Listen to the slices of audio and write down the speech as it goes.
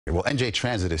Well, NJ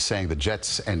Transit is saying the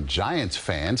Jets and Giants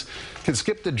fans can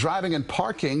skip the driving and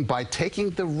parking by taking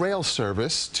the rail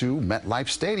service to MetLife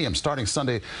Stadium. Starting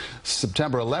Sunday,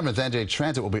 September 11th, NJ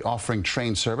Transit will be offering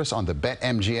train service on the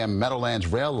BetMGM Meadowlands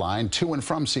rail line to and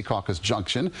from Secaucus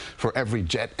Junction for every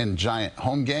Jet and Giant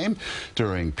home game.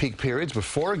 During peak periods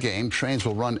before a game, trains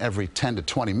will run every 10 to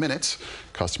 20 minutes.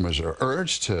 Customers are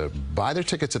urged to buy their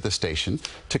tickets at the station.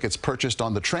 Tickets purchased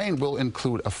on the train will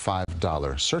include a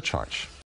 $5 surcharge.